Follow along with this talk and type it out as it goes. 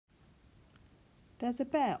There's a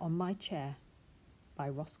Bear on My Chair by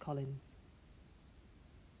Ross Collins.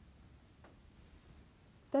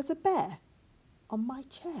 There's a bear on my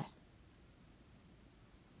chair.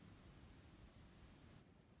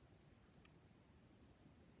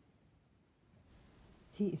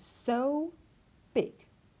 He is so big,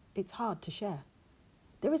 it's hard to share.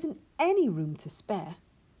 There isn't any room to spare.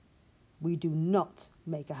 We do not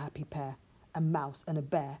make a happy pair, a mouse and a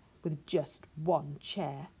bear with just one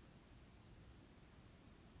chair.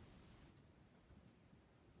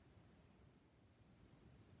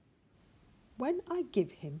 When I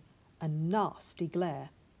give him a nasty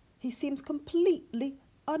glare, he seems completely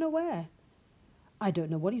unaware. I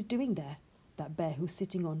don't know what he's doing there, that bear who's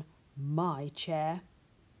sitting on my chair.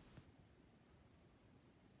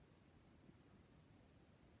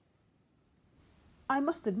 I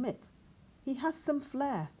must admit, he has some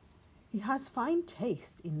flair. He has fine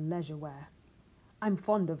taste in leisure wear. I'm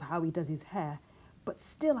fond of how he does his hair, but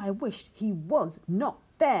still I wish he was not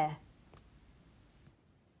there.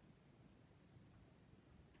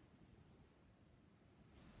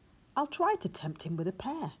 I'll try to tempt him with a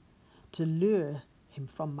pear, to lure him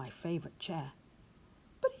from my favourite chair.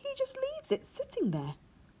 But he just leaves it sitting there.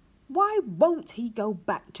 Why won't he go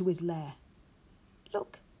back to his lair?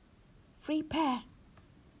 Look, free pear.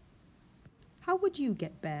 How would you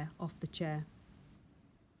get Bear off the chair?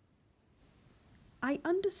 I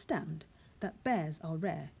understand that bears are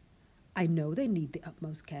rare. I know they need the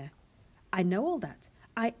utmost care. I know all that,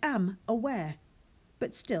 I am aware.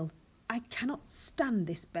 But still, I cannot stand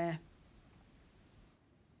this bear.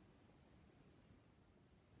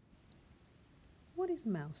 What is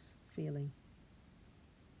Mouse feeling?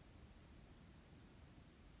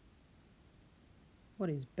 What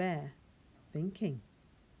is Bear thinking?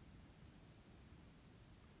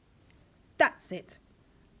 That's it.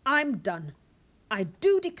 I'm done. I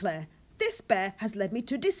do declare this bear has led me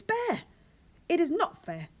to despair. It is not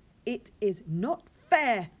fair. It is not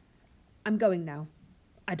fair. I'm going now.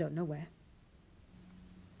 I don't know where.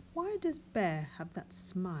 Why does Bear have that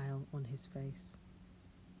smile on his face?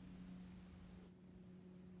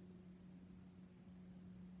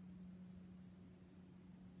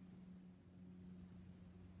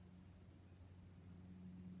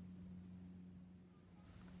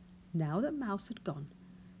 Now that Mouse had gone,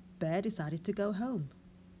 Bear decided to go home.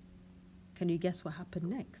 Can you guess what happened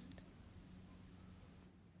next?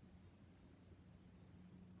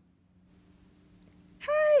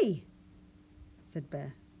 Hey, said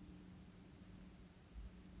Bear.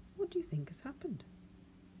 What do you think has happened?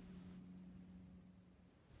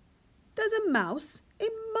 There's a mouse in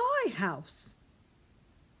my house.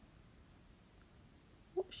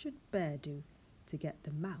 What should Bear do to get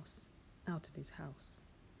the mouse out of his house?